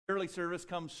Early service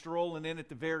comes strolling in at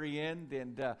the very end,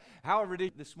 and however it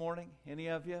is this morning, any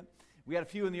of you? We had a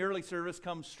few in the early service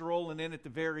come strolling in at the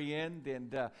very end,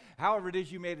 and however it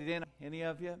is you made it in, any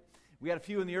of you? We had a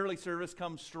few in the early service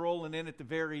come strolling in at the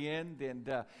very end,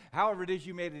 and however it is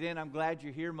you made it in, I'm glad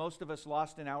you're here. Most of us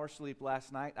lost an hour's sleep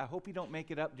last night. I hope you don't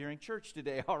make it up during church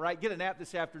today, all right? Get a nap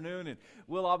this afternoon, and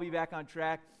we'll all be back on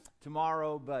track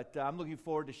tomorrow, but I'm looking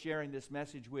forward to sharing this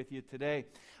message with you today.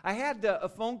 I had a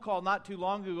phone call not too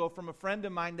long ago from a friend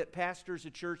of mine that pastors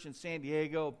a church in San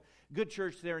Diego, good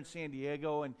church there in San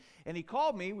Diego, and he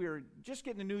called me. We were just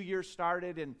getting the new year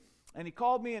started, and he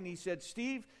called me and he said,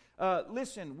 Steve,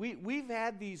 listen, we've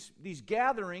had these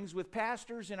gatherings with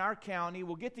pastors in our county.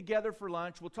 We'll get together for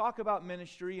lunch. We'll talk about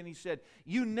ministry, and he said,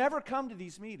 you never come to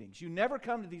these meetings. You never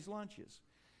come to these lunches.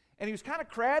 And he was kind of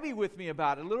crabby with me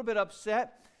about it, a little bit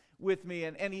upset with me,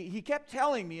 and he kept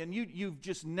telling me, and you've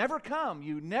just never come.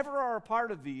 You never are a part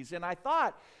of these. And I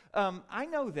thought, I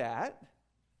know that.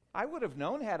 I would have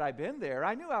known had I been there.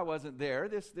 I knew I wasn't there.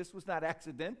 This was not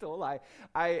accidental.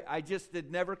 I just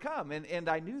had never come, and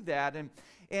I knew that. And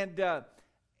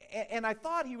I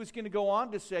thought he was going to go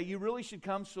on to say, you really should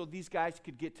come so these guys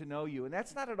could get to know you. And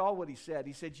that's not at all what he said.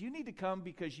 He said, you need to come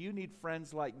because you need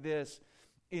friends like this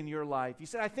in your life. He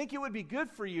said, I think it would be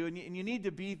good for you, and you need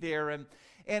to be there.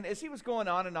 And as he was going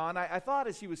on and on, I thought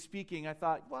as he was speaking, I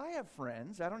thought, well, I have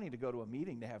friends. I don't need to go to a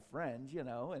meeting to have friends, you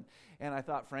know. And I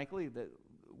thought, frankly, that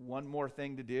one more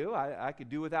thing to do, I could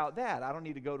do without that. I don't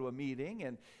need to go to a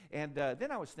meeting. And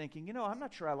then I was thinking, you know, I'm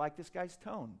not sure I like this guy's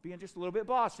tone, being just a little bit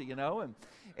bossy, you know.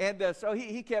 And so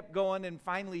he kept going, and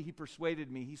finally he persuaded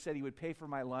me. He said he would pay for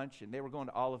my lunch, and they were going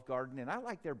to Olive Garden, and I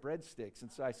like their breadsticks. And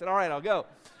so I said, all right, I'll go.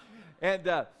 And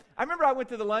I remember I went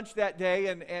to the lunch that day,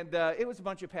 and it was a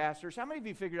bunch of pastors. How many of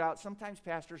you figured out sometimes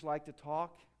pastors like to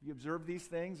talk? You observe these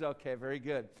things? Okay, very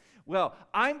good. Well,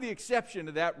 I'm the exception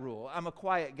to that rule. I'm a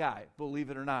quiet guy,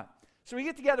 believe it or not. So we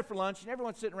get together for lunch, and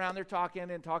everyone's sitting around there talking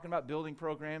about building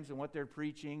programs and what they're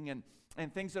preaching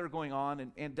and things that are going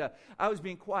on. And I was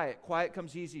being quiet. Quiet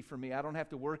comes easy for me. I don't have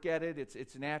to work at it.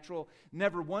 It's natural.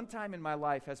 Never one time in my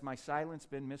life has my silence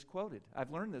been misquoted.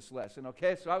 I've learned this lesson,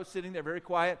 okay? So I was sitting there very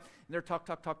quiet, and they're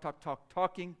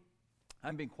talking.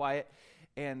 I'm being quiet.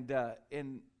 And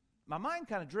my mind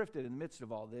kind of drifted in the midst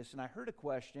of all this, and I heard a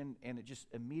question, and it just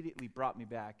immediately brought me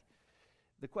back.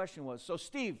 The question was, so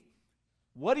Steve,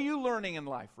 what are you learning in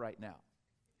life right now?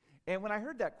 And when I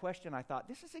heard that question, I thought,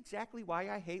 this is exactly why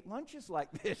I hate lunches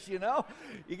like this, you know?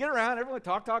 You get around, everyone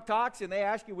talks, and they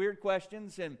ask you weird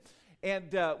questions. And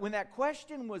when that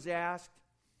question was asked,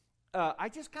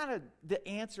 the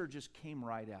answer just came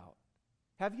right out.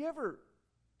 Have you ever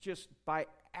just by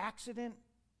accident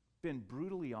been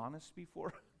brutally honest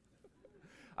before?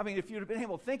 I mean, if you'd have been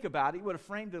able to think about it, you would have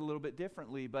framed it a little bit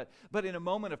differently. But in a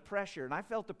moment of pressure, and I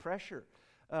felt the pressure.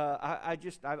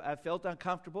 I felt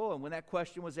uncomfortable, and when that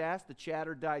question was asked, the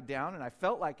chatter died down, and I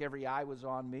felt like every eye was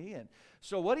on me. And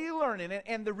so what are you learning?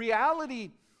 And the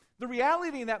reality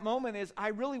in that moment is I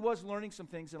really was learning some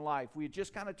things in life. We had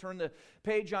just kind of turned the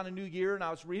page on a new year, and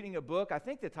I was reading a book. I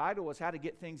think the title was How to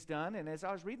Get Things Done. And as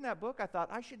I was reading that book, I thought,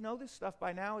 I should know this stuff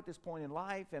by now at this point in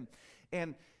life.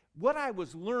 And what I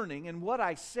was learning and what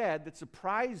I said that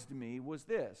surprised me was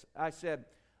this. I said,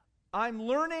 I'm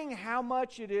learning how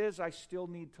much it is I still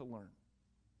need to learn.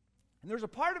 And there's a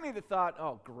part of me that thought,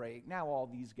 oh, great, now all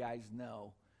these guys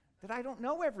know that I don't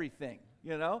know everything,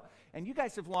 you know? And you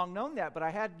guys have long known that, but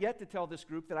I had yet to tell this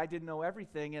group that I didn't know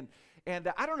everything. And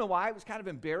I don't know why, it was kind of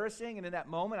embarrassing, and in that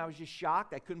moment I was just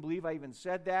shocked. I couldn't believe I even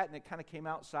said that, and it kind of came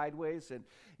out sideways, and,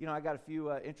 you know, I got a few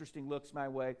interesting looks my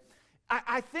way.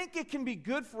 I think it can be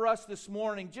good for us this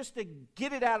morning just to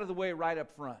get it out of the way right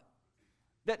up front,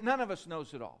 that none of us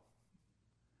knows it all.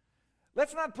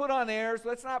 Let's not put on airs.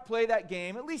 Let's not play that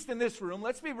game, at least in this room.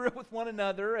 Let's be real with one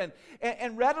another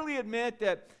and readily admit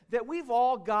that we've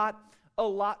all got a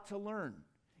lot to learn.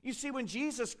 You see, when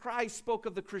Jesus Christ spoke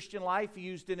of the Christian life, he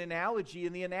used an analogy,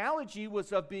 and the analogy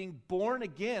was of being born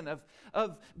again,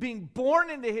 of being born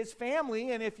into his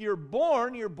family, and if you're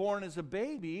born as a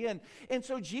baby. And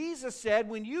so Jesus said,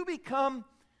 when you become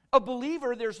a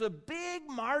believer, there's a big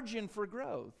margin for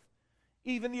growth.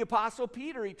 Even the Apostle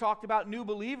Peter, he talked about new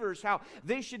believers, how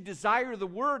they should desire the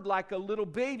word like a little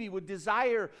baby would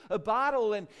desire a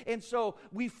bottle. And so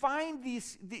we find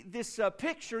this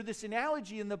picture, this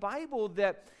analogy in the Bible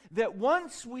that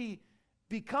once we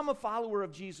become a follower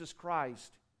of Jesus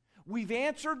Christ, we've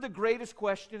answered the greatest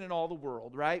question in all the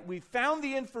world, right? We've found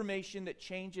the information that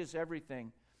changes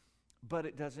everything, but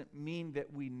it doesn't mean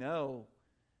that we know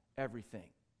everything.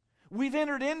 We've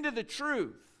entered into the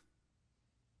truth,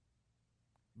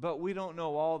 but we don't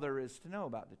know all there is to know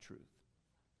about the truth.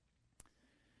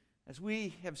 As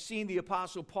we have seen the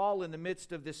Apostle Paul in the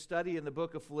midst of this study in the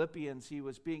book of Philippians, he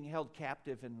was being held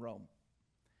captive in Rome.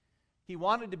 He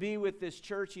wanted to be with this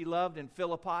church he loved in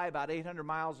Philippi, about 800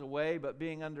 miles away, but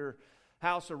being under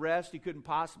house arrest, he couldn't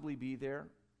possibly be there.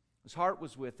 His heart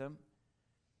was with him.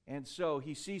 And so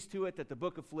he sees to it that the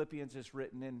book of Philippians is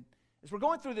written. And as we're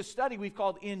going through this study we've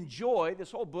called In Joy,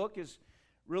 this whole book is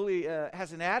really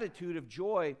has an attitude of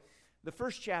joy. The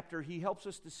first chapter, he helps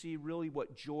us to see really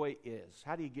what joy is.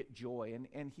 How do you get joy?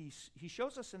 And he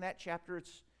shows us in that chapter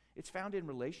it's found in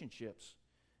relationships.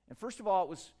 And first of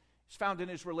all, it's found in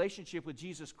his relationship with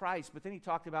Jesus Christ, but then he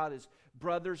talked about his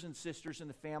brothers and sisters in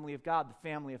the family of God, the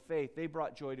family of faith. They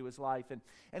brought joy to his life,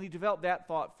 and he developed that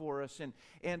thought for us.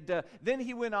 And then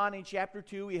he went on in chapter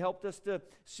 2, he helped us to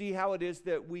see how it is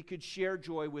that we could share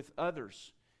joy with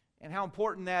others and how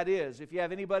important that is. If you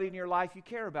have anybody in your life you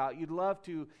care about, you'd love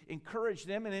to encourage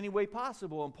them in any way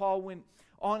possible. And Paul went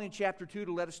on in chapter 2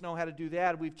 to let us know how to do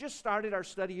that. We've just started our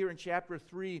study here in chapter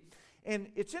 3, and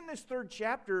it's in this third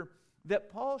chapter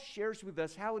that Paul shares with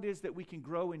us how it is that we can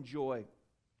grow in joy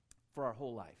for our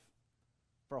whole life.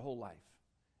 For our whole life.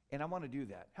 And I want to do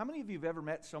that. How many of you have ever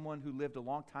met someone who lived a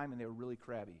long time and they were really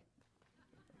crabby?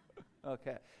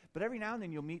 Okay. But every now and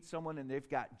then you'll meet someone and they've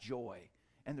got joy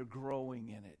and they're growing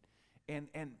in it.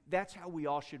 And that's how we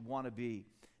all should want to be.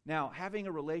 Now, having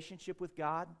a relationship with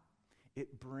God,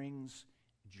 it brings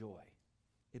joy.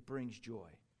 It brings joy.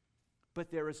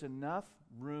 But there is enough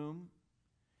room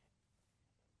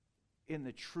in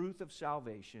the truth of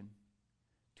salvation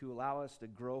to allow us to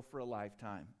grow for a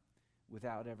lifetime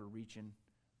without ever reaching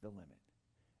the limit.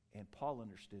 And Paul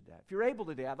understood that. If you're able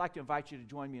today, I'd like to invite you to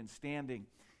join me in standing.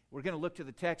 We're going to look to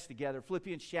the text together,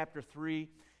 Philippians chapter 3.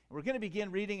 We're going to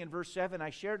begin reading in verse 7. I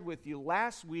shared with you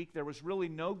last week there was really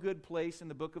no good place in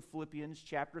the book of Philippians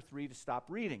chapter 3 to stop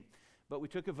reading. But we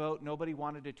took a vote. Nobody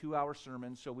wanted a 2-hour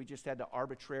sermon, so we just had to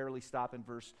arbitrarily stop in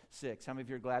verse 6. How many of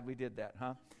you are glad we did that,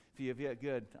 huh? Few of you,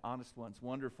 good, honest ones,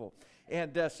 wonderful.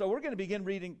 And so we're going to begin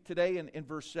reading today in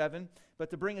verse 7. But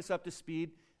to bring us up to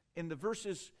speed, in the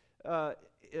verses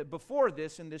before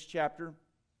this, in this chapter,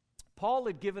 Paul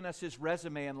had given us his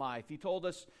resume in life. He told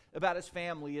us about his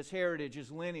family, his heritage,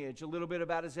 his lineage, a little bit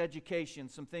about his education,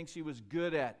 some things he was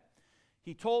good at.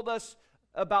 He told us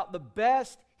about the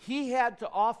best he had to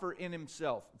offer in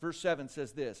himself. Verse 7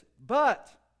 says this,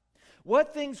 "But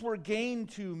what things were gained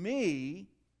to me,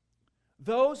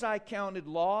 those I counted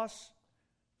loss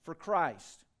for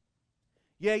Christ.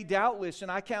 Yea, doubtless,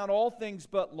 and I count all things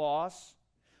but loss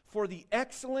for the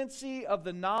excellency of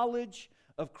the knowledge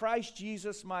of Christ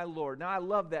Jesus my Lord." Now, I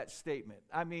love that statement.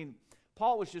 I mean,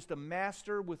 Paul was just a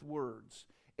master with words.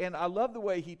 And I love the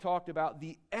way he talked about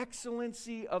the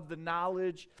excellency of the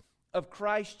knowledge of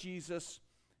Christ Jesus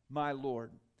my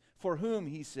Lord, for whom,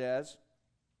 he says,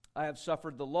 I have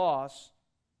suffered the loss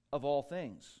of all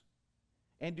things,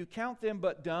 and do count them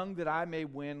but dung, that I may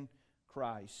win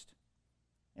Christ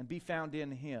and be found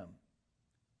in him,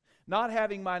 not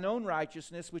having mine own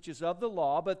righteousness which is of the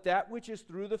law, but that which is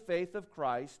through the faith of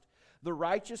Christ, the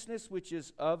righteousness which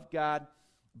is of God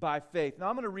by faith. Now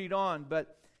I'm going to read on,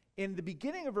 but in the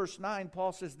beginning of verse 9,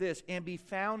 Paul says this, and be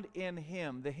found in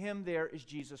him. The him there is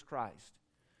Jesus Christ.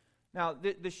 Now,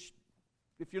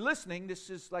 if you're listening, this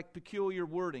is like peculiar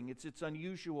wording. It's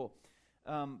unusual.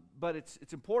 But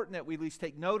it's important that we at least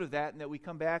take note of that and that we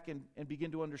come back and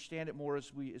begin to understand it more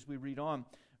as we read on.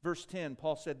 Verse 10,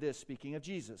 Paul said this, speaking of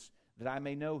Jesus, that I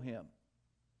may know him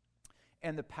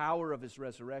and the power of his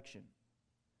resurrection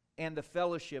and the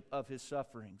fellowship of his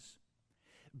sufferings,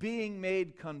 being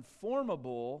made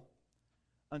conformable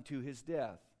unto his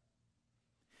death,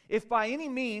 if by any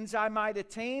means I might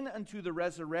attain unto the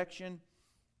resurrection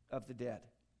of the dead.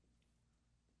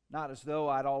 Not as though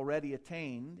I'd already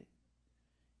attained,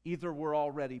 either were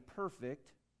already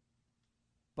perfect,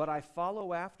 but I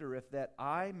follow after, if that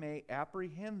I may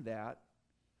apprehend that,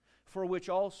 for which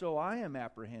also I am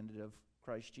apprehended of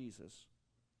Christ Jesus.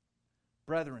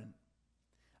 Brethren,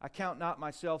 I count not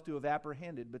myself to have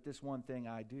apprehended, but this one thing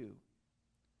I do,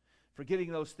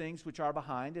 forgetting those things which are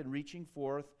behind, and reaching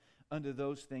forth unto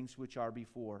those things which are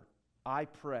before. I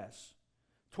press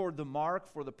toward the mark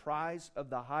for the prize of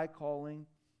the high calling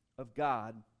of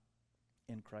God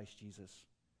in Christ Jesus.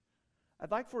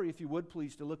 I'd like for you, if you would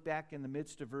please, to look back in the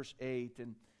midst of verse 8,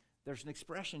 and there's an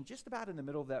expression just about in the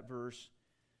middle of that verse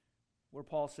where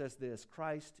Paul says this,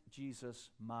 Christ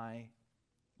Jesus my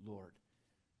Lord.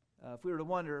 If we were to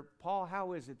wonder, Paul,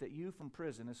 how is it that you from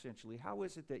prison, essentially, how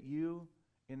is it that you,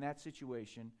 in that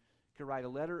situation, could write a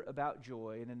letter about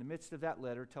joy, and in the midst of that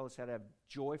letter, tell us how to have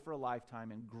joy for a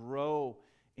lifetime and grow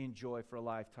in joy for a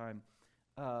lifetime?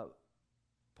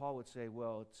 Paul would say,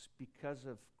 well, it's because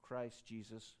of Christ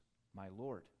Jesus, my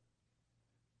Lord.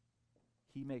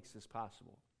 He makes this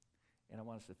possible. And I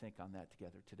want us to think on that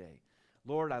together today.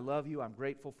 Lord, I love you. I'm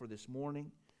grateful for this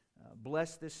morning.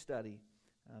 Bless this study.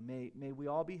 May we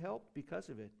all be helped because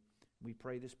of it. We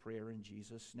pray this prayer in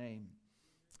Jesus' name.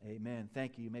 Amen.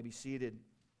 Thank you. You may be seated.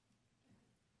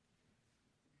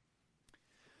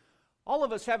 All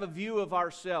of us have a view of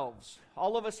ourselves.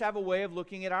 All of us have a way of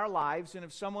looking at our lives. And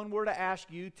if someone were to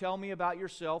ask you, tell me about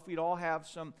yourself, we'd all have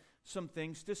some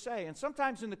things to say. And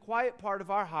sometimes in the quiet part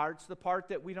of our hearts, the part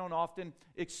that we don't often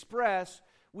express,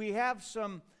 we have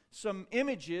some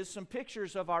images, some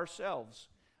pictures of ourselves.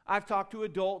 I've talked to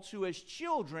adults who as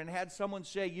children had someone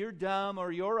say, you're dumb,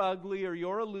 or you're ugly, or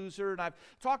you're a loser. And I've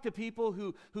talked to people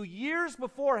who years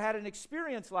before had an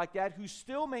experience like that, who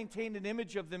still maintained an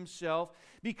image of themselves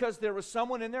because there was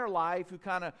someone in their life who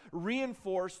kind of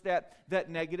reinforced that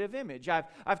negative image.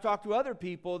 I've talked to other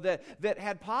people that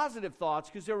had positive thoughts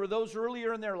because there were those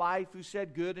earlier in their life who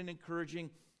said good and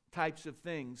encouraging types of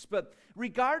things. But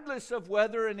regardless of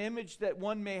whether an image that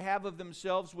one may have of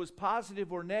themselves was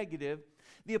positive or negative,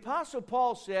 the Apostle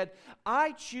Paul said,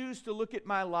 I choose to look at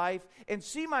my life and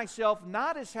see myself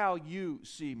not as how you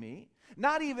see me,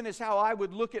 not even as how I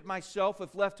would look at myself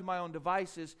if left to my own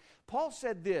devices. Paul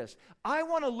said this, I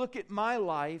want to look at my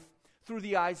life through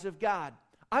the eyes of God.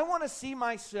 I want to see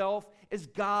myself as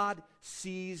God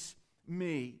sees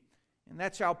me. And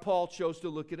that's how Paul chose to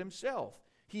look at himself.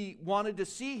 He wanted to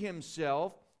see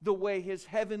himself the way his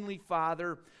heavenly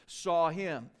Father saw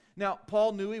him. Now,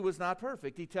 Paul knew he was not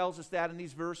perfect. He tells us that in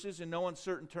these verses in no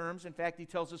uncertain terms. In fact, he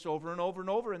tells us over and over and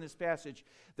over in this passage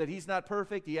that he's not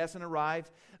perfect, he hasn't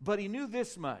arrived. But he knew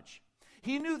this much.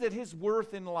 He knew that his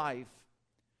worth in life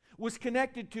was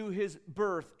connected to his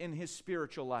birth in his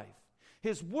spiritual life.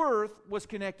 His worth was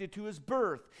connected to his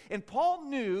birth. And Paul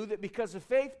knew that because of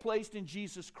faith placed in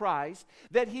Jesus Christ,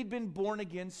 that he'd been born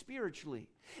again spiritually.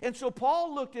 And so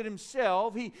Paul looked at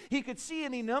himself. He could see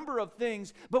any number of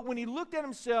things, but when he looked at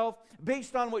himself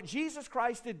based on what Jesus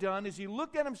Christ had done, as he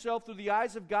looked at himself through the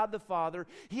eyes of God the Father,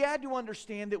 he had to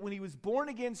understand that when he was born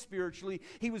again spiritually,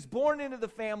 he was born into the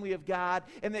family of God,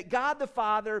 and that God the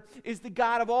Father is the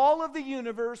God of all of the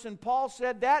universe. And Paul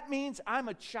said, that means I'm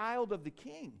a child of the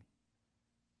King.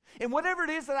 And whatever it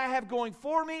is that I have going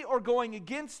for me or going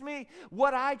against me,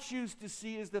 what I choose to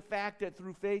see is the fact that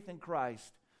through faith in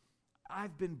Christ,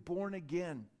 I've been born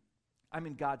again. I'm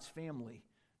in God's family.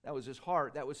 That was his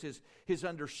heart. That was his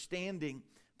understanding.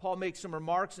 Paul makes some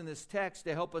remarks in this text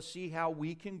to help us see how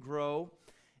we can grow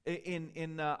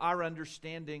in our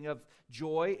understanding of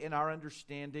joy and our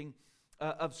understanding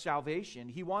of salvation.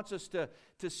 He wants us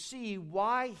to see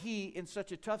why he, in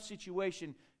such a tough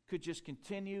situation, could just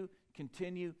continue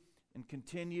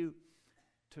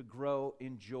to grow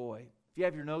in joy. If you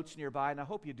have your notes nearby, and I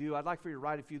hope you do, I'd like for you to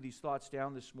write a few of these thoughts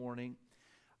down this morning.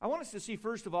 I want us to see,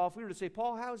 first of all, if we were to say,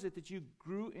 Paul, how is it that you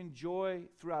grew in joy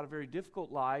throughout a very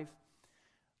difficult life?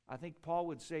 I think Paul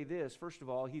would say this. First of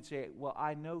all, he'd say, well,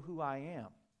 I know who I am.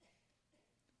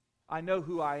 I know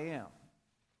who I am.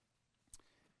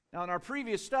 Now, in our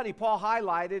previous study, Paul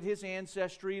highlighted his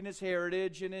ancestry and his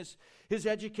heritage and his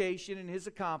education and his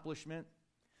accomplishment.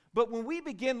 But when we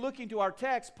begin looking to our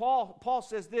text, Paul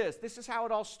says this. This is how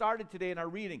it all started today in our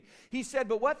reading. He said,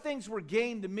 but what things were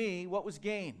gained to me? What was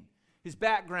gain? His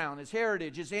background, his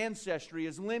heritage, his ancestry,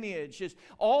 his lineage,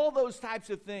 all those types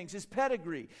of things, his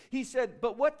pedigree. He said,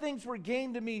 but what things were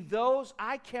gained to me? Those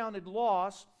I counted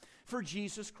loss for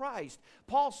Jesus Christ.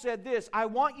 Paul said this, I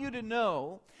want you to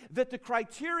know that the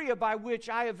criteria by which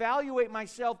I evaluate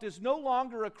myself is no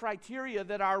longer a criteria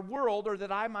that our world or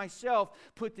that I myself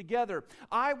put together.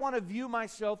 I want to view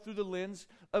myself through the lens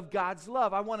of God's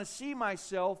love. I want to see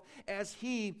myself as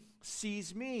He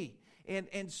sees me.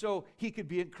 And so he could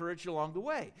be encouraged along the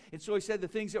way. And so he said, the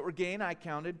things that were gain, I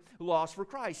counted loss for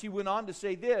Christ. He went on to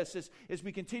say this as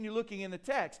we continue looking in the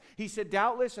text. He said,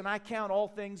 doubtless, and I count all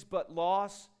things but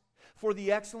loss for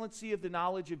the excellency of the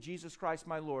knowledge of Jesus Christ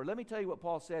my Lord. Let me tell you what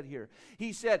Paul said here.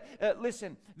 He said,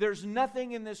 listen, there's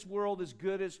nothing in this world as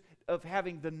good as of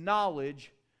having the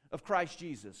knowledge of Christ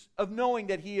Jesus, of knowing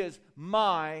that He is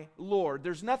my Lord.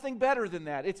 There's nothing better than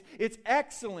that. It's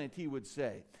excellent, he would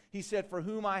say. He said, for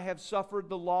whom I have suffered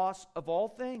the loss of all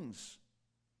things,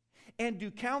 and do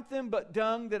count them but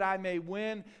dung that I may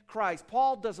win Christ.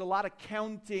 Paul does a lot of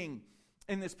counting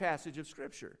in this passage of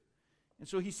Scripture. And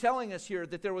so he's telling us here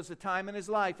that there was a time in his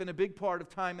life, and a big part of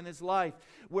time in his life,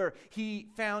 where he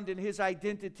found in his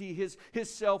identity, his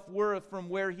self-worth from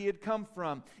where he had come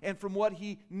from, and from what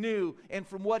he knew, and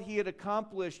from what he had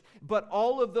accomplished. But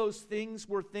all of those things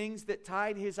were things that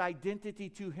tied his identity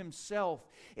to himself.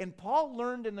 And Paul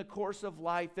learned in the course of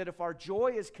life that if our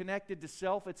joy is connected to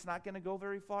self, it's not going to go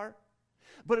very far.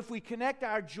 But if we connect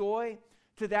our joy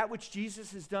to that which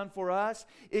Jesus has done for us,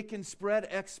 it can spread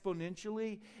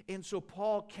exponentially. And so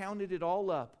Paul counted it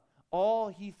all up, all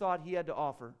he thought he had to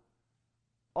offer,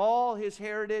 all his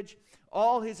heritage,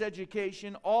 all his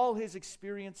education, all his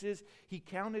experiences. He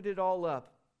counted it all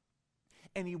up.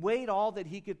 And he weighed all that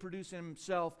he could produce in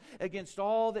himself against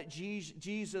all that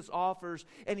Jesus offers.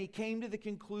 And he came to the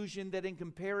conclusion that in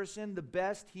comparison, the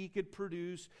best he could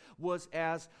produce was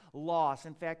as loss.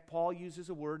 In fact, Paul uses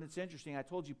a word, and it's interesting. I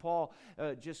told you, Paul,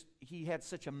 he had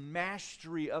such a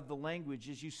mastery of the language.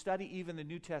 As you study even the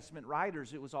New Testament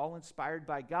writers, it was all inspired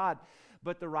by God.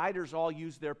 But the writers all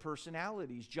used their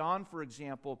personalities. John, for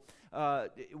example,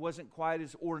 it wasn't quite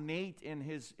as ornate in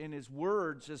his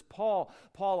words as Paul.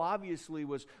 Paul obviously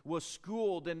was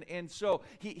schooled, and so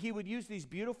he would use these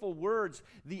beautiful words,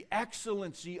 the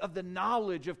excellency of the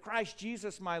knowledge of Christ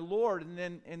Jesus my Lord,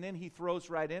 and then he throws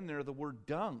right in there the word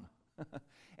dung.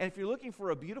 And if you're looking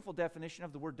for a beautiful definition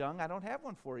of the word dung, I don't have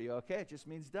one for you, okay? It just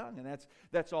means dung, and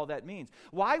that's all that means.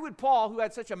 Why would Paul, who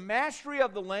had such a mastery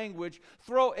of the language,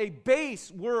 throw a base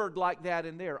word like that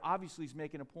in there? Obviously, he's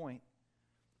making a point.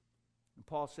 And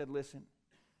Paul said, listen,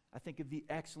 I think of the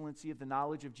excellency of the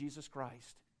knowledge of Jesus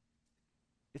Christ.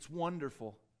 It's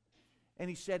wonderful. And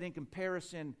he said, in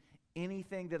comparison,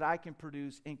 anything that I can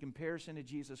produce in comparison to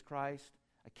Jesus Christ,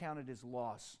 I count it as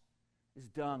loss. Is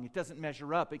dung. It doesn't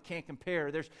measure up. It can't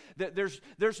compare.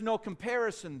 There's no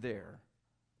comparison there.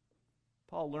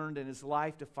 Paul learned in his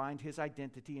life to find his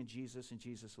identity in Jesus and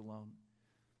Jesus alone.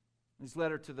 In his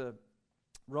letter to the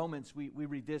Romans, we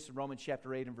read this in Romans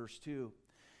chapter 8 and verse 2.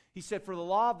 He said, for the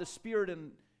law of the Spirit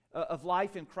of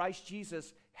life in Christ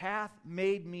Jesus hath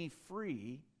made me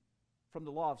free from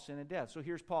the law of sin and death. So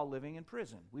here's Paul living in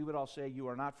prison. We would all say, you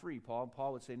are not free, Paul. And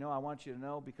Paul would say, no, I want you to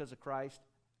know because of Christ,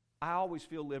 I always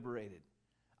feel liberated.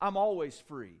 I'm always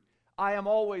free. I am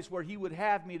always where he would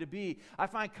have me to be. I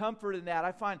find comfort in that.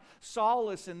 I find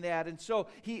solace in that. And so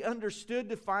he understood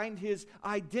to find his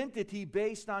identity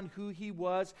based on who he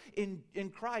was in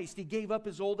Christ. He gave up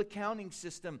his old accounting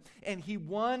system, and he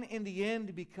won in the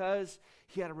end because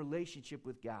he had a relationship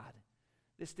with God.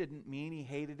 This didn't mean he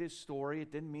hated his story.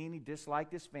 It didn't mean he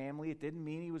disliked his family. It didn't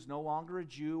mean he was no longer a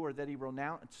Jew or that he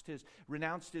renounced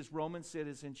his Roman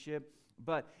citizenship.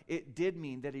 But it did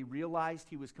mean that he realized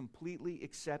he was completely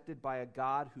accepted by a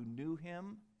God who knew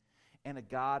him and a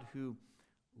God who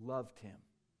loved him.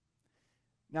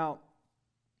 Now,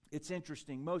 it's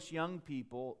interesting. Most young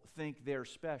people think they're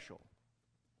special.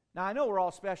 Now, I know we're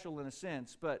all special in a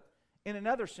sense, but in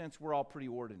another sense, we're all pretty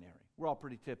ordinary. We're all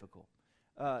pretty typical.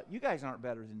 You guys aren't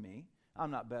better than me. I'm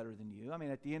not better than you. I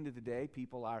mean, at the end of the day,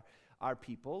 people are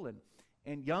people,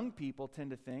 and young people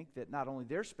tend to think that not only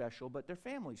they're special, but their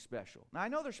family's special. Now, I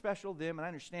know they're special to them, and I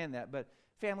understand that, but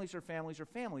families are families are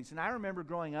families. And I remember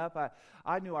growing up,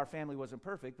 I knew our family wasn't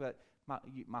perfect, but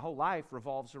my whole life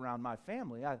revolves around my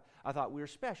family. I thought we're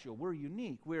special, we're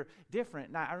unique, we're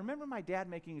different. Now, I remember my dad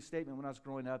making a statement when I was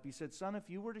growing up. He said, son, if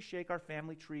you were to shake our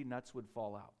family tree, nuts would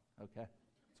fall out, okay?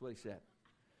 That's what he said.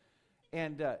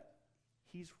 And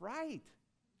he's right.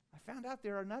 I found out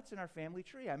there are nuts in our family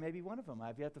tree. I may be one of them.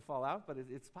 I've yet to fall out, but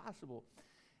it's possible.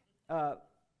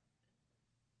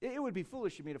 It would be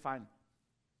foolish of me to find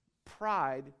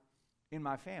pride in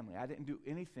my family. I didn't do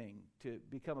anything to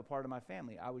become a part of my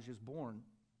family. I was just born.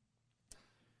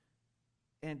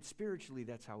 And spiritually,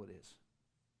 that's how it is.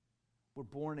 We're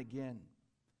born again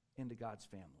into God's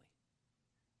family.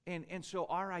 And so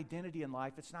our identity in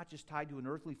life, it's not just tied to an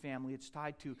earthly family, it's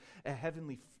tied to a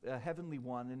heavenly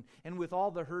one. And with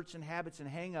all the hurts and habits and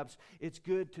hang-ups, it's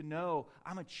good to know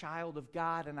I'm a child of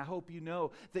God, and I hope you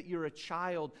know that you're a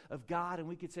child of God. And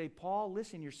we could say, Paul,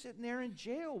 listen, you're sitting there in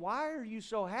jail. Why are you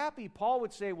so happy? Paul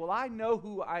would say, well, I know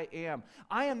who I am.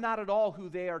 I am not at all who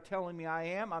they are telling me I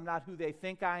am. I'm not who they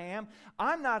think I am.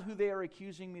 I'm not who they are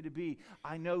accusing me to be.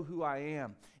 I know who I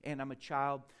am, and I'm a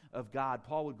child of God.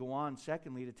 Paul would go on,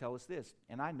 secondly, to tell us this,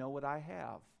 and I know what I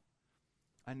have.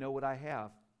 I know what I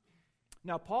have.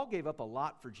 Now, Paul gave up a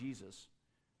lot for Jesus,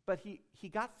 but he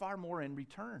got far more in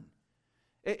return.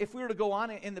 If we were to go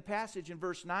on in the passage in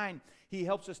verse 9, he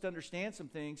helps us to understand some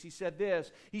things. He said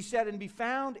this, he said, and be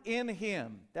found in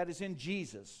him, that is in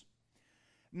Jesus,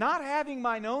 not having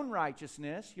mine own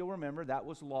righteousness, you'll remember that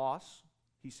was loss.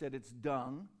 He said it's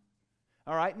dung.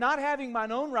 All right, not having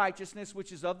mine own righteousness,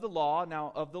 which is of the law.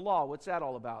 Now, of the law, what's that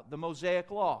all about? The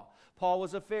Mosaic law. Paul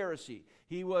was a Pharisee.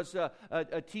 He was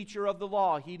a teacher of the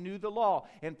law. He knew the law.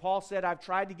 And Paul said, I've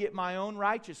tried to get my own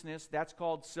righteousness. That's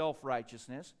called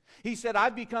self-righteousness. He said,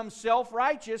 I've become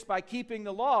self-righteous by keeping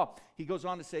the law. He goes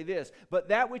on to say this, but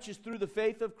that which is through the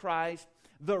faith of Christ,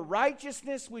 the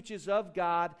righteousness which is of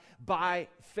God by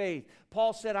faith.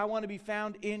 Paul said, I want to be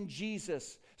found in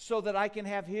Jesus, so that I can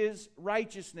have His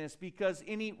righteousness, because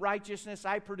any righteousness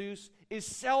I produce is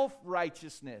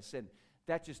self-righteousness, and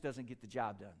that just doesn't get the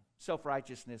job done.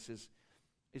 Self-righteousness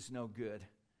is no good.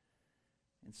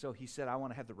 And so he said, I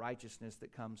want to have the righteousness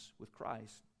that comes with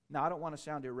Christ. Now, I don't want to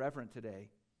sound irreverent today,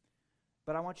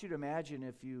 but I want you to imagine,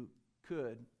 if you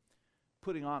could,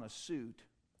 putting on a suit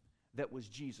that was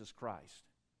Jesus Christ.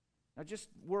 Now, just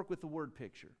work with the word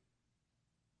picture.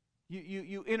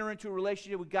 You enter into a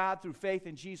relationship with God through faith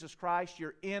in Jesus Christ.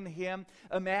 You're in Him.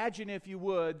 Imagine, if you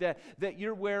would, that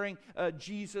you're wearing a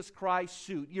Jesus Christ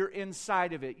suit. You're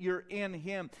inside of it. You're in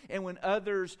Him. And when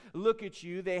others look at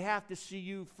you, they have to see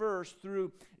you first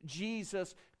through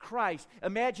Jesus Christ.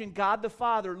 Imagine God the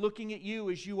Father looking at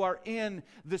you as you are in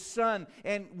the Son.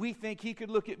 And we think He could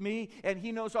look at me and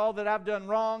He knows all that I've done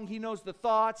wrong. He knows the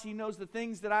thoughts. He knows the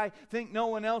things that I think no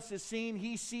one else has seen.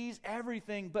 He sees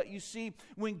everything. But you see,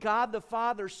 when God the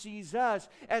Father sees us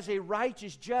as a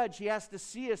righteous judge, He has to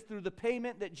see us through the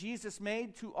payment that Jesus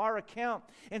made to our account.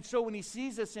 And so when He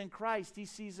sees us in Christ, He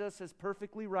sees us as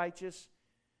perfectly righteous,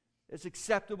 as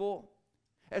acceptable,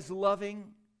 as loving.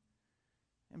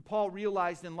 And Paul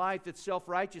realized in life that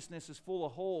self-righteousness is full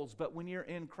of holes, but when you're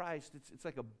in Christ, it's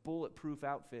like a bulletproof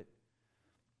outfit.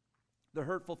 The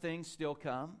hurtful things still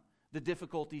come, the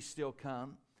difficulties still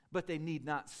come, but they need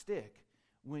not stick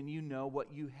when you know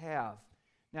what you have.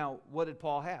 Now, what did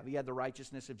Paul have? He had the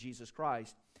righteousness of Jesus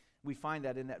Christ. We find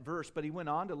that in that verse, but he went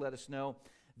on to let us know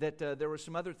that there were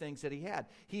some other things that he had.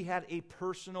 He had a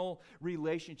personal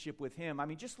relationship with Him. I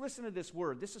mean, just listen to this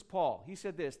word. This is Paul. He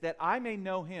said this, that I may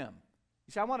know Him.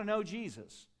 You say, I want to know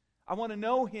Jesus. I want to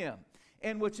know Him.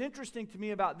 And what's interesting to me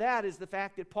about that is the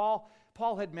fact that Paul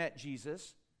had met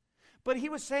Jesus. But he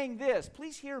was saying this.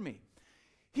 Please hear me.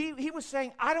 He was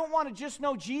saying, I don't want to just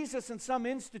know Jesus in some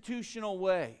institutional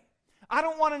way. I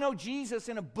don't want to know Jesus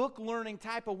in a book learning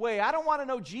type of way. I don't want to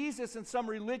know Jesus in some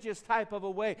religious type of a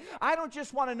way. I don't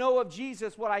just want to know of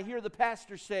Jesus what I hear the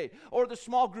pastor say, or the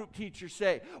small group teacher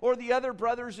say, or the other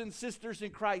brothers and sisters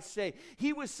in Christ say.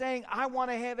 He was saying, I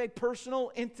want to have a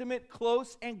personal, intimate,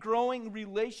 close, and growing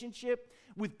relationship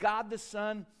with God the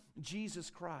Son, Jesus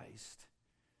Christ.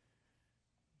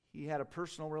 He had a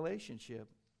personal relationship.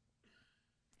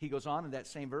 He goes on in that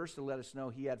same verse to let us know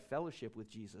he had fellowship with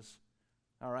Jesus.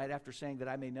 All right, after saying that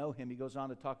I may know Him, he goes on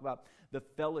to talk about the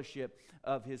fellowship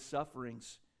of His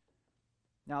sufferings.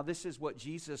 Now, this is what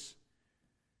Jesus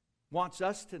wants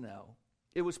us to know.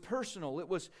 It was personal.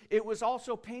 It was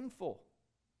also painful.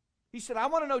 He said, I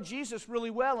want to know Jesus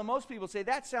really well. And most people say,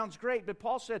 that sounds great. But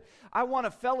Paul said, I want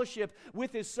to fellowship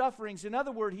with His sufferings. In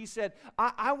other words, he said,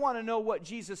 I want to know what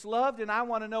Jesus loved, and I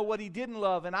want to know what He didn't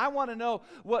love. And I want to know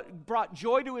what brought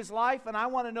joy to His life, and I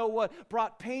want to know what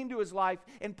brought pain to His life.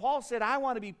 And Paul said, I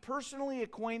want to be personally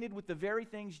acquainted with the very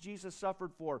things Jesus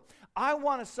suffered for. I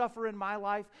want to suffer in my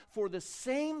life for the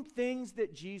same things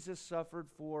that Jesus suffered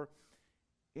for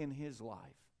in His life.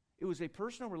 It was a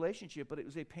personal relationship, but it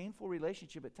was a painful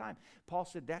relationship at times. Paul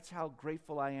said, that's how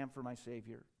grateful I am for my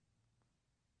Savior.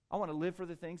 I want to live for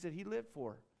the things that He lived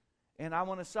for. And I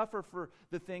want to suffer for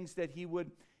the things that He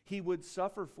would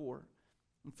suffer for.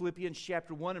 In Philippians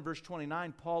chapter 1 and verse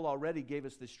 29, Paul already gave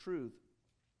us this truth.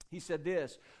 He said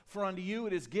this, for unto you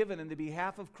it is given in the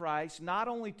behalf of Christ, not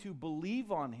only to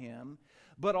believe on Him,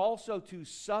 but also to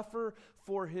suffer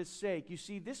for His sake. You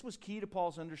see, this was key to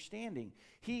Paul's understanding.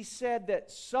 He said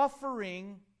that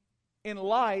suffering in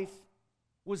life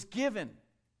was given.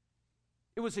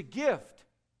 It was a gift.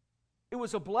 It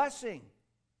was a blessing.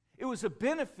 It was a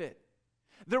benefit.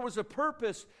 There was a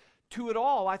purpose to it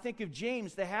all. I think of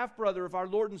James, the half-brother of our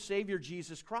Lord and Savior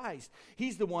Jesus Christ.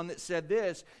 He's the one that said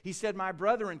this. He said, my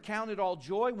brethren, count it all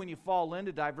joy when you fall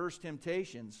into diverse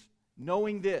temptations,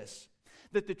 knowing this,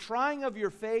 that the trying of your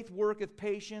faith worketh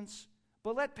patience,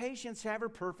 but let patience have her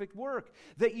perfect work,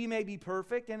 that ye may be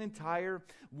perfect and entire,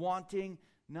 wanting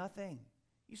nothing.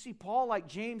 You see, Paul, like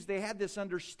James, they had this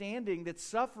understanding that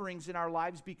sufferings in our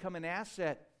lives become an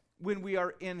asset when we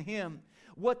are in Him.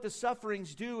 What the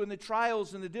sufferings do and the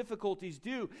trials and the difficulties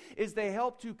do is they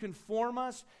help to conform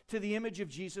us to the image of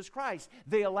Jesus Christ.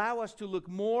 They allow us to look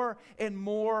more and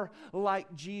more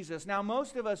like Jesus. Now,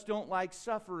 most of us don't like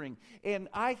suffering, and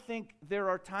I think there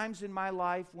are times in my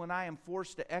life when I am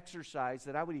forced to exercise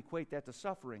that I would equate that to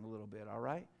suffering a little bit, all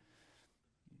right?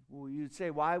 Well, you'd say,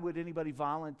 why would anybody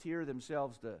volunteer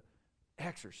themselves to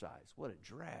exercise? What a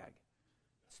drag.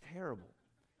 It's terrible.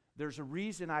 There's a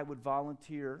reason I would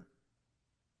volunteer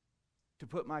to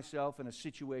put myself in a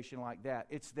situation like that.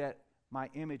 It's that my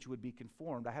image would be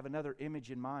conformed. I have another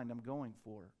image in mind I'm going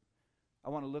for. I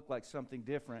want to look like something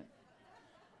different.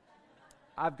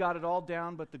 I've got it all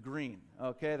down but the green,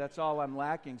 okay? That's all I'm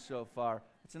lacking so far.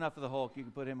 That's enough of the Hulk. You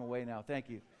can put him away now. Thank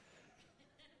you.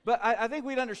 But I think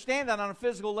we'd understand that on a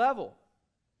physical level.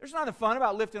 There's nothing fun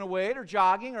about lifting a weight or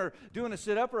jogging or doing a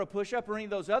sit-up or a push-up or any of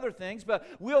those other things, but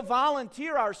we'll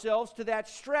volunteer ourselves to that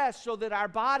stress so that our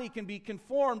body can be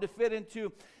conformed to fit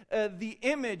into the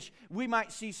image we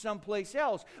might see someplace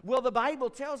else. Well, the Bible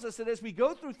tells us that as we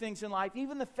go through things in life,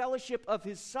 even the fellowship of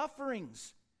His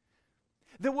sufferings,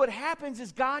 that what happens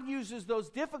is God uses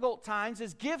those difficult times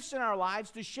as gifts in our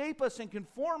lives to shape us and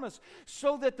conform us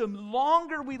so that the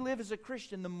longer we live as a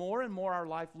Christian, the more and more our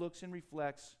life looks and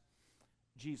reflects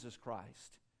Jesus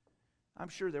Christ. I'm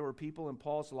sure there were people in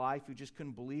Paul's life who just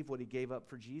couldn't believe what he gave up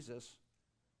for Jesus.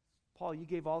 Paul, you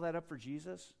gave all that up for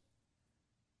Jesus?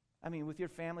 I mean, with your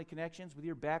family connections, with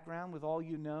your background, with all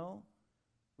you know,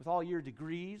 with all your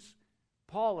degrees.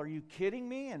 Paul, are you kidding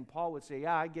me? And Paul would say,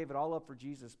 yeah, I gave it all up for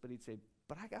Jesus. But he'd say,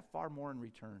 but I got far more in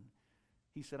return.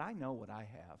 He said, I know what I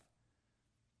have.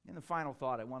 And the final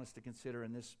thought I want us to consider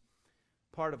in this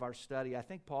part of our study, I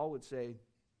think Paul would say,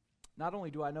 not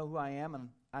only do I know who I am and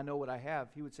I know what I have,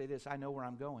 he would say this, I know where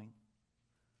I'm going.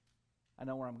 I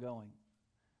know where I'm going.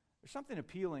 There's something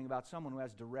appealing about someone who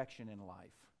has direction in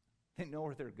life. They know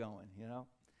where they're going, you know.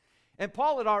 And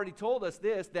Paul had already told us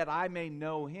this, that I may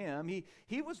know Him.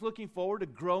 He was looking forward to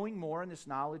growing more in this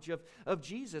knowledge of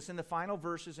Jesus. In the final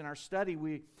verses in our study,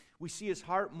 we see his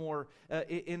heart more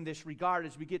in this regard.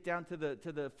 As we get down to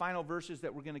the final verses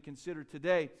that we're going to consider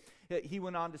today, he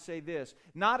went on to say this,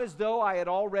 not as though I had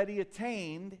already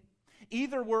attained,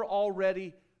 either were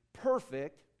already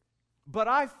perfect, but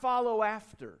I follow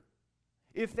after,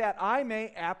 if that I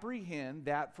may apprehend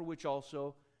that for which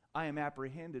also I am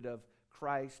apprehended of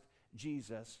Christ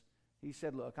Jesus. He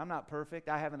said, look, I'm not perfect.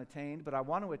 I haven't attained, but I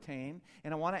want to attain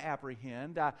and I want to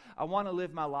apprehend. I want to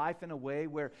live my life in a way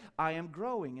where I am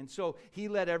growing. And so he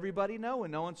let everybody know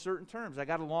in no uncertain terms, I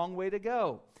got a long way to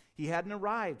go. He hadn't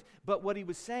arrived. But what he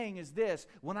was saying is this,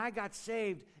 when I got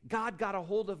saved, God got a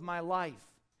hold of my life.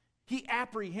 He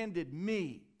apprehended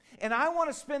me. And I want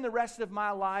to spend the rest of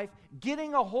my life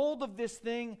getting a hold of this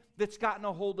thing that's gotten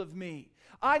a hold of me.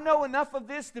 I know enough of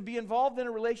this to be involved in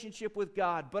a relationship with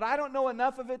God, but I don't know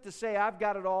enough of it to say I've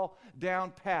got it all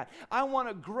down pat. I want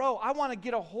to grow. I want to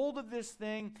get a hold of this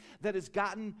thing that has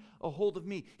gotten a hold of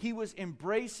me. He was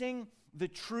embracing the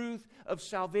truth of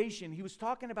salvation. He was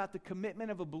talking about the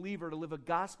commitment of a believer to live a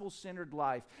gospel-centered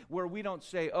life where we don't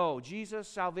say, oh, Jesus,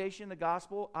 salvation, the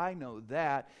gospel, I know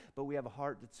that, but we have a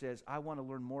heart that says, I want to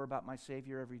learn more about my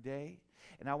Savior every day,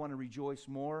 and I want to rejoice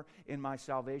more in my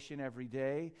salvation every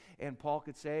day. And Paul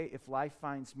could say, if life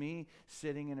finds me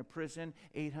sitting in a prison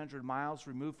 800 miles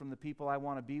removed from the people I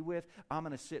want to be with, I'm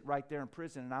going to sit right there in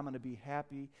prison and I'm going to be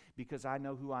happy because I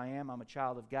know who I am. I'm a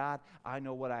child of God. I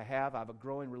know what I have. I have a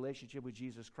growing relationship with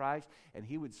Jesus Christ. And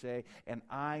he would say, and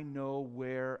I know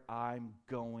where I'm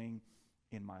going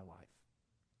in my life.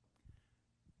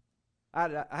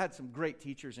 I had some great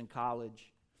teachers in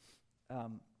college.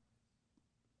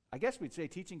 I guess we'd say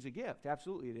teaching's a gift.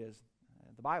 Absolutely it is.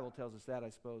 The Bible tells us that, I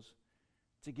suppose.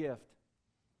 It's a gift.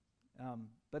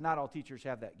 But not all teachers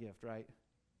have that gift, right?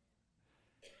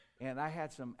 And I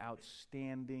had some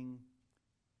outstanding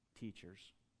teachers.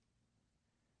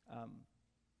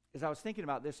 As I was thinking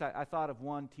about this, I thought of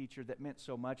one teacher that meant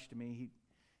so much to me.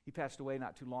 He passed away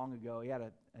not too long ago. He had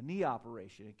a knee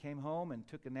operation. He came home and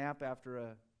took a nap after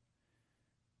a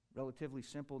relatively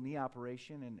simple knee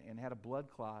operation and had a blood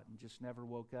clot and just never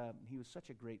woke up. And he was such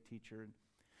a great teacher. And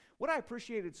what I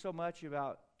appreciated so much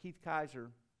about Keith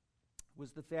Kaiser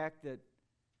was the fact that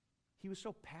he was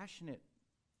so passionate.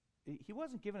 He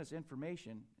wasn't giving us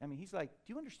information. I mean, he's like,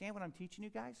 do you understand what I'm teaching you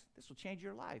guys? This will change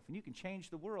your life, and you can change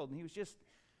the world. And he was just,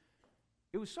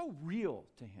 it was so real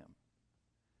to him.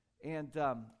 And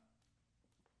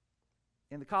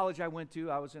in the college I went to,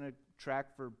 I was in a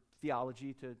track for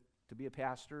theology to be a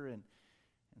pastor, and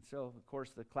so, of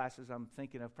course, the classes I'm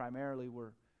thinking of primarily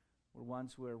were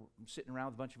ones where I'm sitting around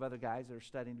with a bunch of other guys that are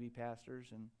studying to be pastors,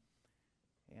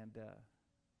 And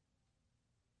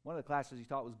one of the classes he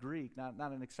taught was Greek, not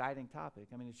an exciting topic.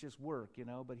 I mean, it's just work,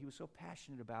 but he was so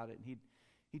passionate about it, and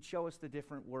he'd show us the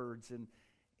different words,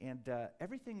 and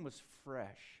everything was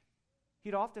fresh.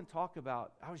 He'd often talk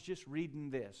about, I was just reading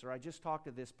this, or I just talked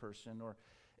to this person, or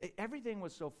everything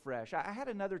was so fresh. I had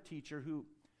another teacher who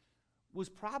was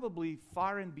probably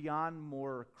far and beyond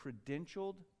more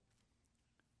credentialed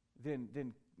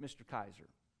than Mr. Kaiser.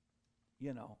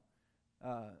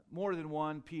 More than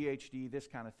one PhD, this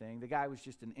kind of thing. The guy was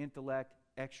just an intellect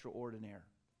extraordinaire.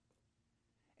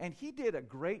 And he did a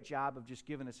great job of just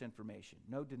giving us information,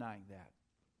 no denying that.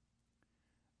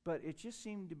 But it just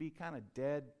seemed to be kind of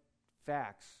dead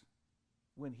facts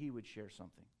when he would share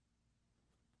something.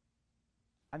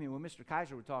 I mean, when Mr.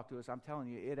 Kaiser would talk to us, I'm telling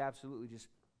you, it absolutely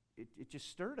just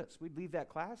stirred us. We'd leave that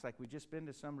class like we'd just been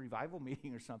to some revival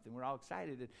meeting or something. We're all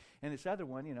excited. And this other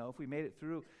one, if we made it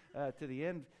through to the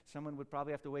end, someone would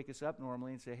probably have to wake us up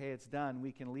normally and say, hey, it's done.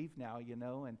 We can leave now,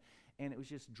 and it was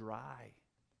just dry.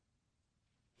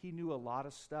 He knew a lot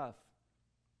of stuff,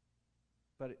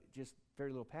 but just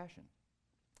very little passion.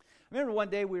 I remember one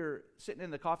day we were sitting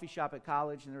in the coffee shop at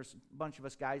college, and there was a bunch of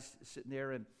us guys sitting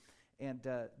there, and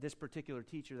this particular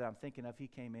teacher that I'm thinking of, he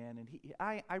came in, and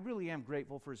I really am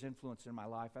grateful for his influence in my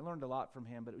life. I learned a lot from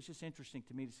him, but it was just interesting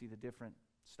to me to see the different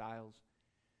styles.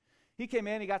 He came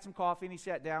in, he got some coffee, and he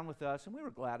sat down with us, and we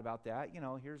were glad about that.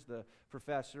 Here's the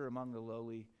professor among the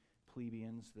lowly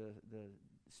plebeians, the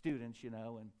students,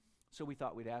 and so we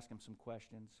thought we'd ask him some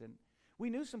questions. And we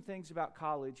knew some things about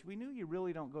college. We knew you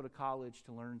really don't go to college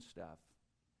to learn stuff.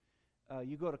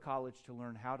 You go to college to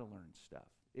learn how to learn stuff.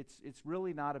 It's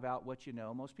really not about what you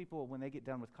know. Most people, when they get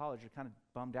done with college, are kind of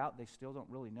bummed out. They still don't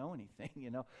really know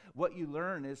anything, What you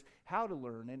learn is how to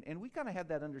learn. And we kind of had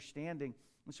that understanding.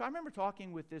 And so I remember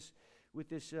talking with this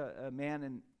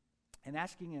man and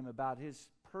asking him about his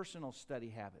personal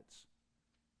study habits,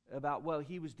 about what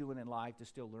he was doing in life to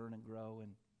still learn and grow.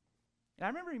 And I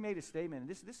remember he made a statement, and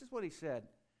this is what he said.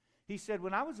 He said,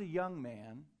 when I was a young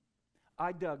man,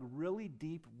 I dug really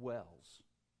deep wells,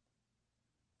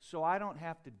 so I don't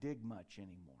have to dig much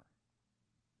anymore.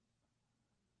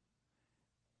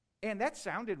 And that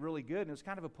sounded really good, and it was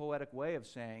kind of a poetic way of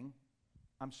saying,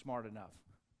 I'm smart enough.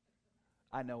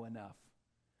 I know enough.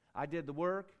 I did the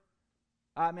work.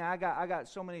 I mean, I got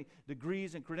so many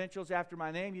degrees and credentials after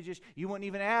my name, you wouldn't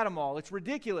even add them all. It's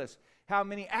ridiculous how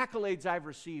many accolades I've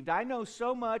received. I know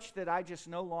so much that I just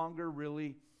no longer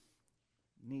really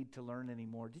need to learn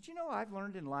anymore. Did you know I've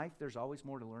learned in life there's always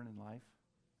more to learn in life?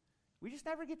 We just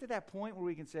never get to that point where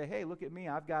we can say, hey, look at me,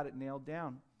 I've got it nailed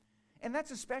down. And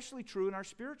that's especially true in our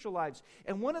spiritual lives.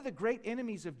 And one of the great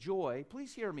enemies of joy,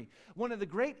 please hear me, one of the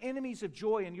great enemies of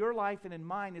joy in your life and in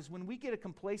mine is when we get a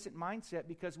complacent mindset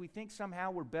because we think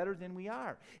somehow we're better than we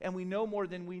are, and we know more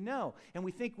than we know, and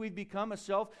we think we've become a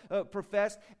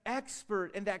self-professed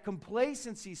expert, and that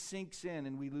complacency sinks in,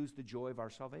 and we lose the joy of our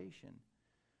salvation.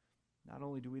 Not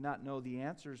only do we not know the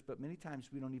answers, but many times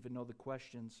we don't even know the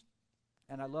questions.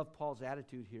 And I love Paul's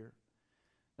attitude here.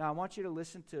 Now, I want you to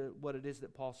listen to what it is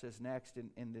that Paul says next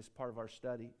in this part of our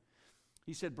study.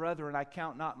 He said, brethren, I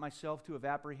count not myself to have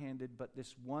apprehended, but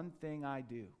this one thing I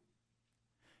do,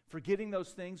 forgetting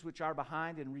those things which are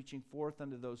behind and reaching forth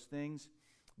unto those things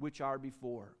which are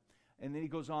before. And then he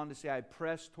goes on to say, I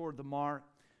press toward the mark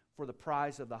for the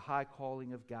prize of the high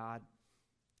calling of God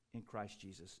in Christ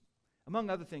Jesus. Among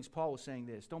other things, Paul was saying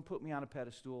this: don't put me on a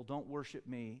pedestal. Don't worship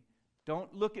me.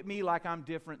 Don't look at me like I'm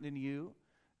different than you.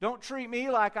 Don't treat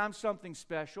me like I'm something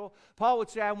special. Paul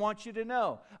would say, I want you to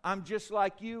know, I'm just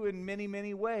like you in many,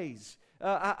 many ways.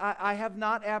 I have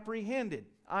not apprehended.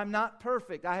 I'm not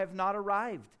perfect. I have not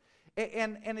arrived.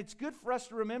 And it's good for us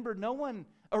to remember no one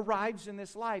arrives in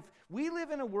this life. We live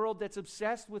in a world that's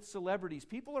obsessed with celebrities.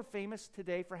 People are famous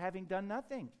today for having done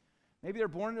nothing. Maybe they're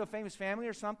born into a famous family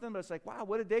or something, but it's like, wow,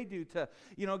 what did they do to,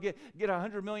 get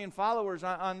 100 million followers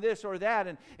on this or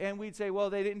that? And we'd say, well,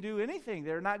 they didn't do anything.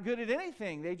 They're not good at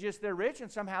anything. They're rich,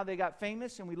 and somehow they got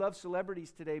famous, and we love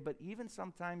celebrities today. But even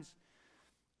sometimes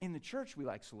in the church, we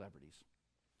like celebrities.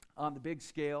 On the big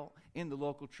scale, in the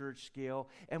local church scale,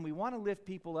 and we want to lift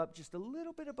people up just a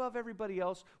little bit above everybody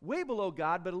else, way below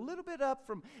God, but a little bit up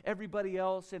from everybody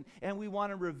else, and we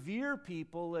want to revere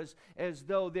people as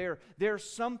though they're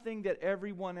something that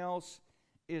everyone else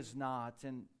is not.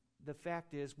 And the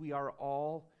fact is, we are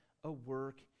all a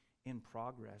work in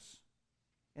progress.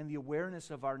 And the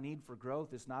awareness of our need for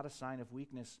growth is not a sign of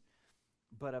weakness,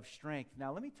 but of strength.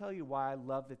 Now, let me tell you why I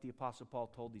love that the Apostle Paul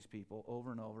told these people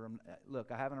over and over. Look,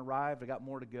 I haven't arrived. I got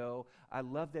more to go. I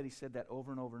love that he said that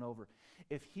over and over and over.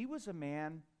 If he was a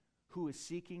man who is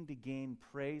seeking to gain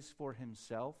praise for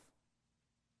himself,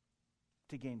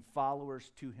 to gain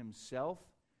followers to himself,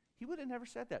 he would have never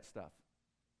said that stuff.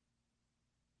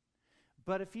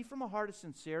 But if he, from a heart of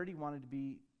sincerity, wanted to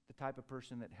be the type of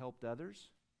person that helped others,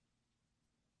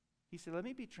 he said, let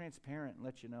me be transparent and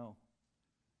let you know.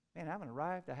 Man, I haven't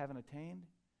arrived. I haven't attained.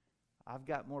 I've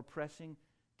got more pressing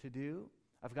to do.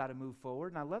 I've got to move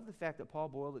forward. And I love the fact that Paul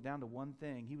boiled it down to one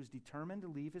thing. He was determined to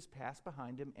leave his past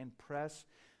behind him and press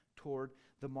toward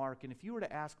the mark. And if you were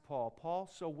to ask Paul,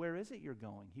 so where is it you're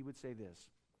going? He would say this,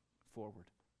 forward,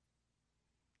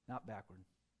 not backward.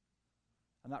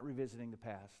 I'm not revisiting the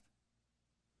past.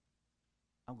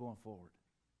 I'm going forward.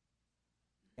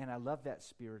 And I love that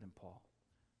spirit in Paul.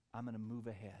 I'm going to move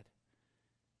ahead.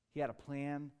 He had a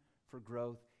plan for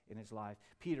growth in his life.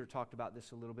 Peter talked about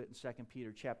this a little bit in 2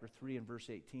 Peter chapter 3 and verse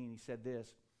 18. He said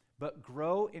this, but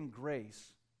grow in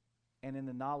grace and in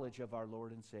the knowledge of our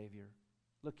Lord and Savior.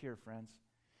 Look here, friends.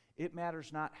 It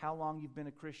matters not how long you've been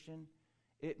a Christian.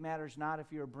 It matters not if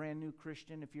you're a brand new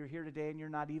Christian. If you're here today and you're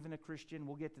not even a Christian,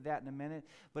 we'll get to that in a minute.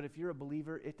 But if you're a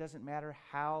believer, it doesn't matter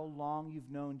how long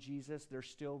you've known Jesus. There's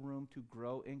still room to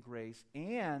grow in grace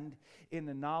and in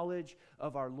the knowledge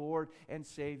of our Lord and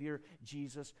Savior,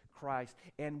 Jesus Christ.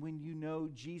 And when you know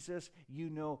Jesus, you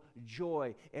know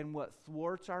joy. And what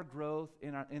thwarts our growth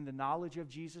in the knowledge of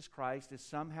Jesus Christ is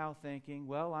somehow thinking,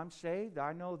 well, I'm saved,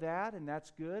 I know that, and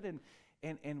that's good.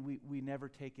 And we never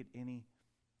take it any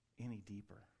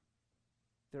deeper.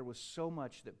 There was so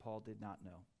much that Paul did not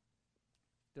know.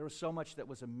 There was so much that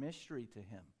was a mystery to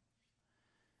him.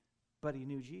 But he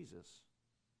knew Jesus.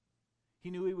 He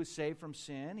knew he was saved from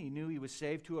sin. He knew he was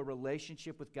saved to a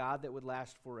relationship with God that would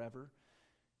last forever.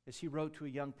 As he wrote to a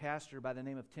young pastor by the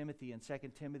name of Timothy in 2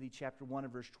 Timothy chapter 1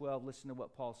 and verse 12, listen to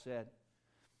what Paul said.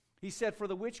 He said, for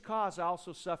the which cause I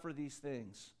also suffer these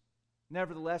things.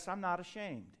 Nevertheless, I'm not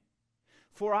ashamed.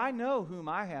 For I know whom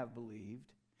I have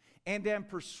believed, and am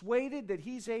persuaded that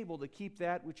he's able to keep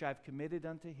that which I've committed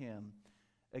unto him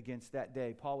against that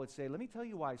day. Paul would say, let me tell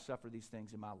you why I suffer these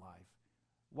things in my life.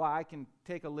 Why I can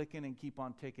take a licking and keep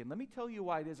on ticking. Let me tell you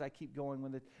why it is I keep going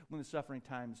when the suffering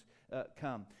times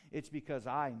come. It's because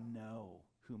I know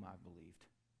whom I believed.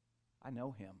 I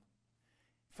know him.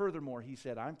 Furthermore, he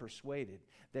said, I'm persuaded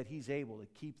that he's able to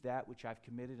keep that which I've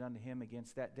committed unto him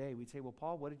against that day. We'd say, well,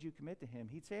 Paul, what did you commit to him?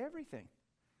 He'd say, everything.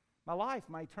 My life,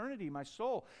 my eternity, my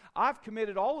soul. I've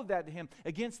committed all of that to him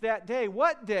against that day.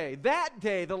 What day? That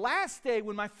day, the last day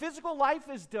when my physical life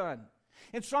is done.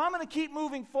 And so I'm going to keep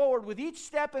moving forward with each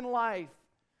step in life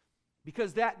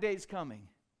because that day's coming.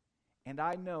 And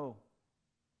I know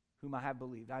whom I have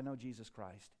believed. I know Jesus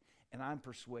Christ. And I'm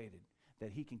persuaded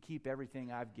that he can keep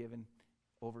everything I've given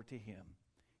over to him.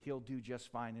 He'll do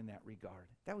just fine in that regard.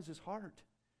 That was his heart.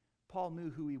 Paul knew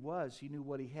who he was. He knew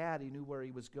what he had. He knew where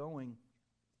he was going.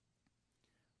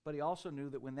 But he also knew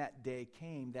that when that day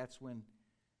came, that's when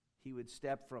he would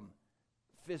step from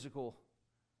physical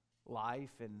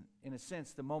life. And in a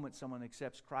sense, the moment someone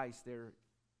accepts Christ,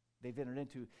 they've entered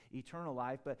into eternal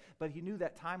life. But he knew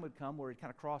that time would come where he'd kind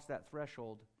of cross that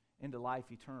threshold into life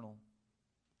eternal.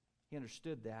 He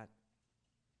understood that.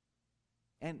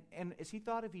 And as he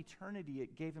thought of eternity,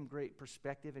 it gave him great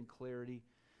perspective and clarity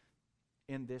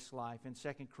in this life. In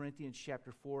 2 Corinthians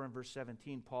chapter 4 and verse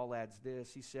 17, Paul adds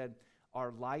this. He said,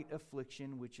 our light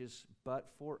affliction, which is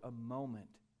but for a moment,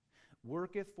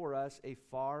 worketh for us a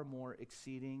far more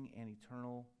exceeding and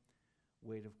eternal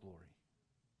weight of glory.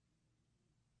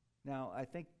 Now, I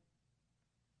think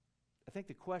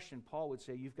the question Paul would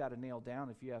say you've got to nail down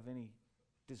if you have any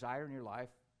desire in your life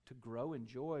to grow in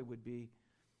joy would be,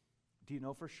 do you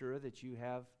know for sure that you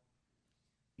have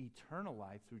eternal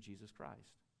life through Jesus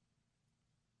Christ?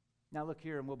 Now look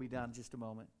here and we'll be done in just a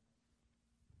moment.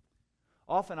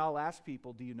 Often I'll ask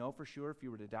people, do you know for sure if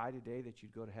you were to die today that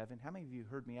you'd go to heaven? How many of you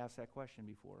heard me ask that question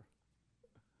before?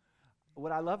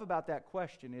 What I love about that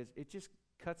question is it just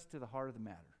cuts to the heart of the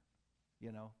matter.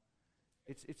 You know,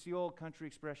 it's the old country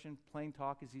expression, plain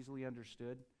talk is easily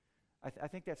understood. I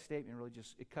think that statement really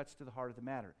it cuts to the heart of the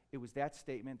matter. It was that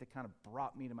statement that kind of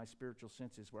brought me to my spiritual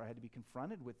senses where I had to be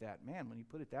confronted with that. Man, when you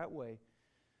put it that way,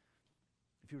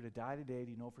 if you were to die today,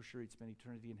 do you know for sure you'd spend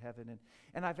eternity in heaven?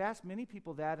 And I've asked many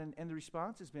people that, and the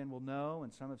response has been, well, no.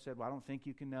 And some have said, well, I don't think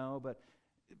you can know.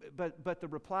 But the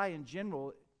reply in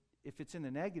general, if it's in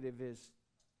the negative, is,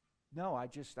 no, I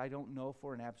don't know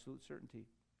for an absolute certainty.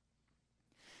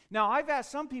 Now, I've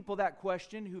asked some people that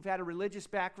question who've had a religious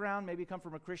background, maybe come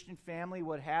from a Christian family,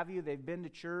 what have you. They've been to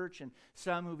church, and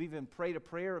some who've even prayed a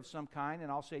prayer of some kind. And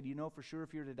I'll say, do you know for sure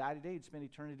if you were to die today, you'd spend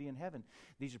eternity in heaven?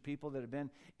 These are people that have been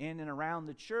in and around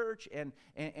the church, and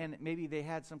maybe they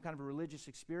had some kind of a religious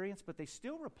experience, but they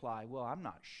still reply, well, I'm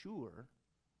not sure.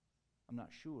 I'm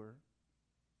not sure.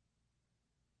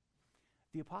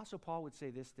 The Apostle Paul would say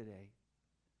this today.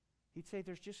 He'd say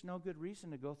there's just no good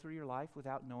reason to go through your life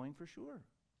without knowing for sure.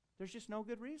 There's just no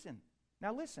good reason.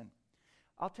 Now listen,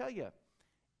 I'll tell you,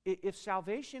 if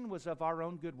salvation was of our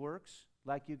own good works,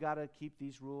 like you got to keep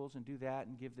these rules and do that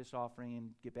and give this offering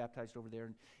and get baptized over there,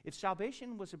 and if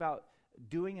salvation was about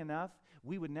doing enough,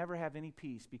 we would never have any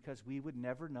peace because we would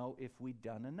never know if we'd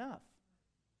done enough.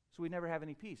 So we'd never have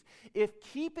any peace. If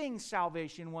keeping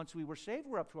salvation once we were saved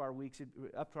were up to our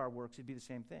works, it'd be the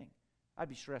same thing. I'd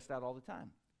be stressed out all the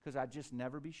time because I'd just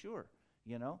never be sure,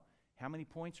 you know. How many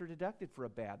points are deducted for a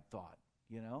bad thought,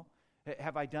 you know?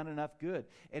 Have I done enough good?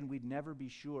 And we'd never be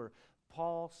sure.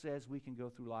 Paul says we can go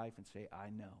through life and say, I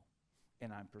know,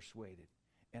 and I'm persuaded,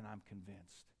 and I'm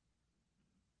convinced.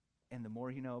 And the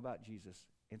more you know about Jesus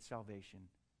and salvation,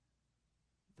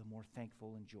 the more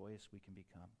thankful and joyous we can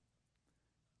become.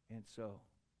 And so,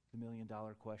 the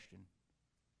million-dollar question,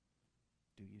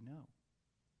 do you know?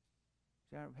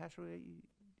 Pastor, what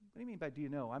do you mean by do you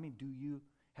know? I mean, do you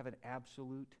have an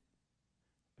absolute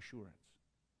assurance?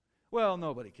 Well,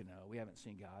 nobody can know. We haven't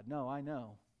seen God. No, I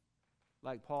know.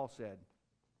 Like Paul said,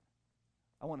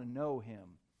 I want to know him.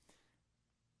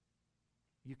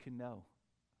 You can know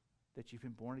that you've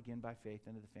been born again by faith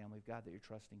into the family of God, that you're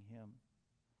trusting him.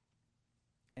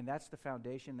 And that's the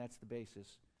foundation, that's the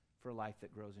basis for a life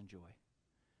that grows in joy.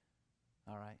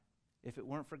 All right? If it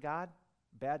weren't for God,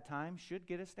 bad times should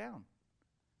get us down.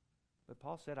 But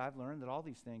Paul said, I've learned that all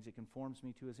these things, it conforms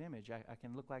me to his image. I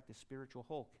can look like the spiritual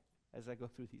Hulk as I go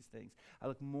through these things. I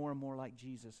look more and more like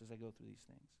Jesus as I go through these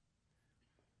things.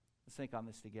 Let's think on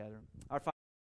this together. Our